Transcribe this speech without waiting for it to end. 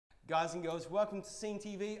Guys and girls, welcome to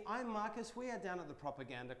SceneTV. I'm Marcus. We are down at the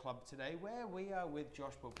Propaganda Club today where we are with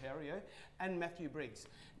Josh Belperio and Matthew Briggs.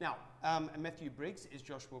 Now, Matthew Briggs is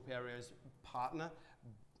Josh Belperio's partner,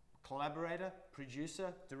 collaborator,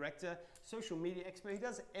 producer, director, social media expert. He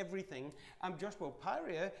does everything. Josh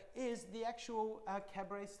Belperio is the actual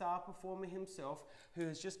cabaret star performer himself who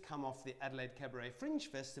has just come off the Adelaide Cabaret Fringe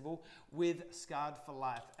Festival with Scarred for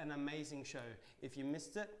Life, an amazing show. If you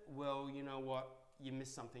missed it, well, you know what? You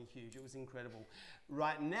missed something huge. It was incredible.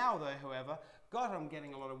 Right now, though, however, God, I'm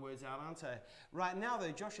getting a lot of words out, aren't I? Right now,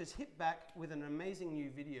 though, Josh has hit back with an amazing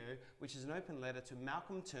new video, which is an open letter to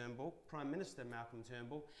Malcolm Turnbull, Prime Minister Malcolm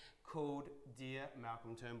Turnbull, called Dear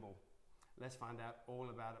Malcom Turnbull. Let's find out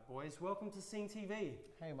all about it, boys. Welcome to SceneTV.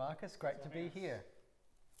 Hey, Marcus. Great to be here.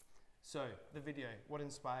 So, the video, what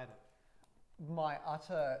inspired it? My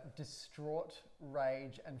utter distraught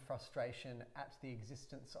rage and frustration at the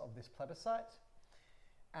existence of this plebiscite.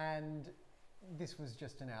 And this was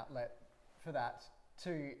just an outlet for that,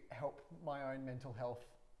 to help my own mental health,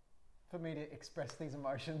 for me to express these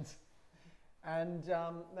emotions. And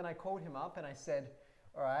then I called him up and I said,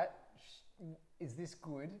 all right, is this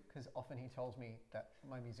good? Because often he tells me that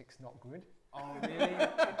my music's not good. Oh, really?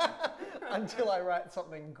 Until I write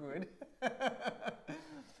something good.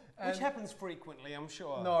 Which happens frequently, I'm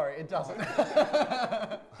sure. No, it doesn't.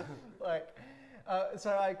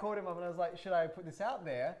 So I called him up and I was like, should I put this out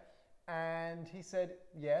there? And he said,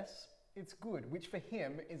 yes, it's good, which for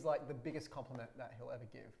him is like the biggest compliment that he'll ever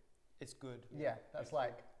give. It's good. Yeah, that's it's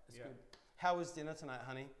like... Good. It's good. How was dinner tonight,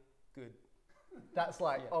 honey? Good. That's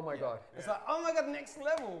like, oh my God. It's like, oh my God, next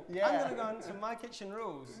level. Yeah. I'm going to go into my kitchen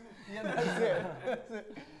rules. Yeah, that's it. That's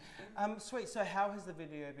it. Sweet, so how has the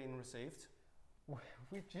video been received?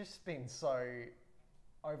 We've just been so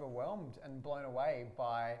overwhelmed and blown away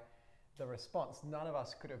by the response. None of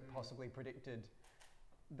us could have possibly predicted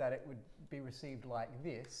that it would be received like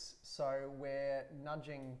this. So we're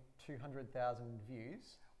nudging 200,000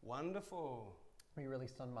 views. Wonderful. We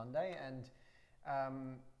released on Monday, and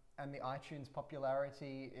the iTunes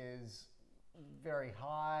popularity is very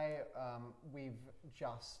high. We're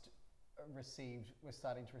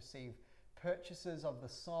starting to receive purchases of the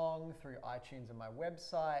song through iTunes and my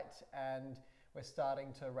website, and we're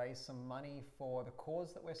starting to raise some money for the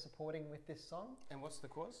cause that we're supporting with this song. And what's the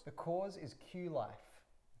cause? The cause is Q Life.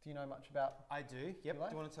 Do you know much about? I do, yep. Do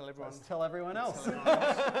you want to tell everyone? Let's tell everyone else. Tell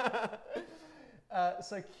everyone else.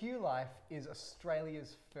 So Q Life is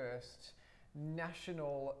Australia's first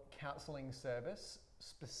national counselling service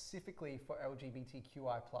specifically for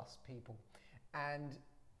LGBTQI+ people. And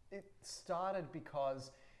it started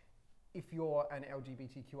because if you're an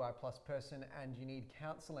LGBTQI+ person and you need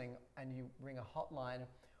counselling and you ring a hotline,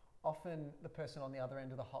 often the person on the other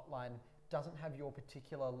end of the hotline doesn't have your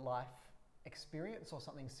particular life experience or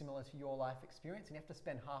something similar to your life experience, and you have to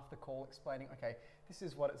spend half the call explaining, okay, this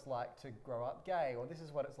is what it's like to grow up gay, or this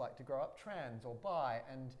is what it's like to grow up trans or bi,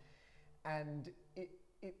 and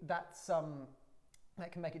that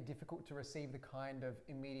can make it difficult to receive the kind of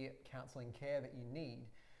immediate counselling care that you need.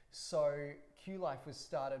 So Q Life was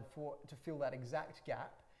started to fill that exact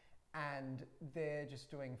gap, and they're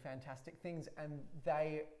just doing fantastic things, and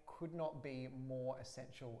they could not be more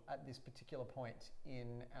essential at this particular point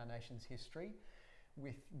in our nation's history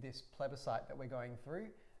with this plebiscite that we're going through.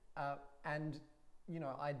 And you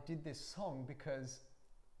know, I did this song because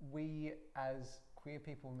we as queer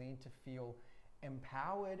people need to feel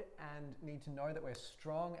empowered and need to know that we're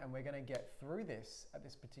strong and we're going to get through this at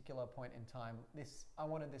this particular point in time. I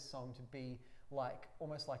wanted this song to be like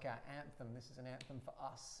almost like our anthem. This is an anthem for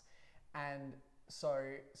us, and so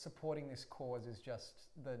supporting this cause is just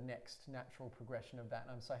the next natural progression of that.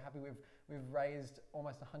 And I'm so happy we've raised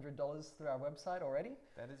almost $100 through our website already.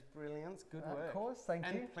 That is brilliant. Good work. Of course, thank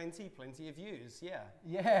you. And plenty of views. Yeah.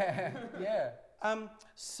 Yeah. Yeah.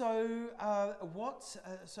 So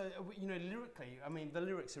you know, lyrically, I mean, the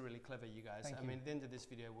lyrics are really clever, you guys. Thank you. I mean, at the end of this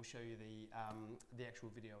video, we'll show you the actual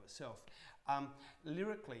video itself.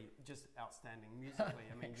 Lyrically, just outstanding. Musically,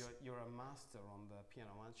 I mean, you're a master on the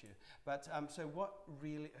piano, aren't you? But so what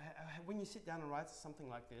really, when you sit down and write something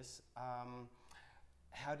like this,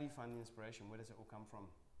 how do you find the inspiration? Where does it all come from?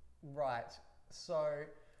 Right. So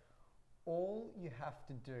all you have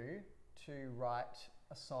to do to write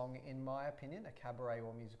a song, in my opinion, a cabaret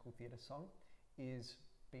or musical theatre song, is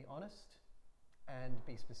be honest and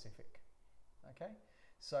be specific. Okay?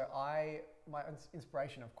 So my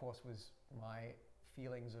inspiration, of course, was my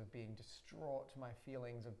feelings of being distraught, my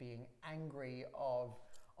feelings of being angry, of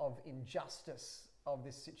injustice of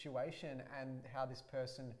this situation, and how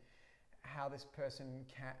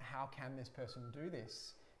can this person do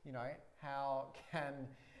this? You know, how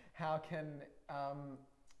how can,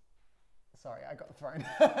 sorry, I got thrown.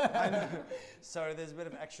 Sorry, there's a bit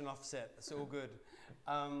of action offset. It's all good.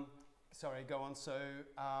 Sorry, go on. So,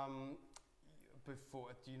 before,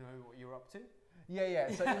 do you know what you're up to?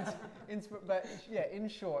 Yeah. So, in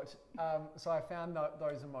short, so I found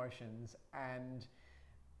those emotions, and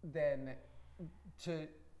then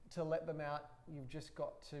to let them out, you've just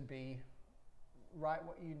got to write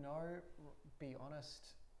what you know, be honest,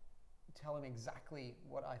 tell him exactly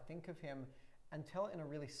what I think of him, and tell it in a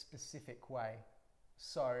really specific way.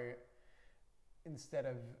 So instead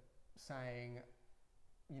of saying,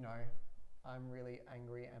 you know, I'm really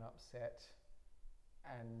angry and upset,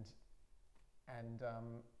 and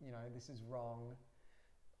you know, this is wrong,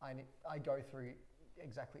 I go through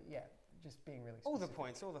exactly, just being really specific. All the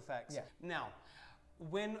points, all the facts. Yeah. Now,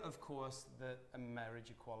 when, of course, a marriage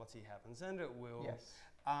equality happens, and it will, yes.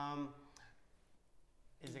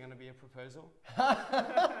 Is there going to be a proposal?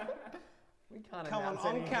 We can't Come announce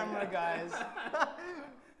on anything. camera, guys.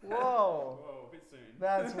 Whoa. Whoa, a bit soon.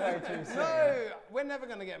 That's way too soon. No, we're never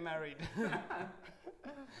going to get married.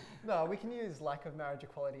 No, we can use lack of marriage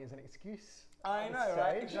equality as an excuse. I on know,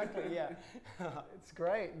 right? stage. Exactly, yeah. It's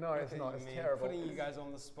great. No, it's not. It's terrible. Putting you guys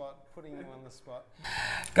on the spot,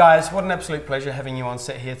 Guys, what an absolute pleasure having you on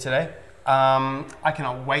set here today. I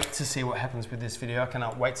cannot wait to see what happens with this video. I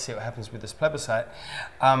cannot wait to see what happens with this plebiscite.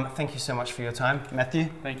 Thank you so much for your time, Matthew.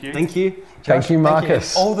 Thank you. Thank you. Josh, thank you,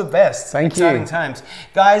 Marcus. All the best. Thank Exciting you. times.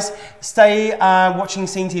 Guys, stay watching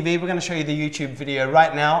SceneTV. We're going to show you the YouTube video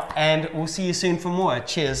right now, and we'll see you soon for more.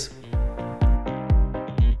 Cheers.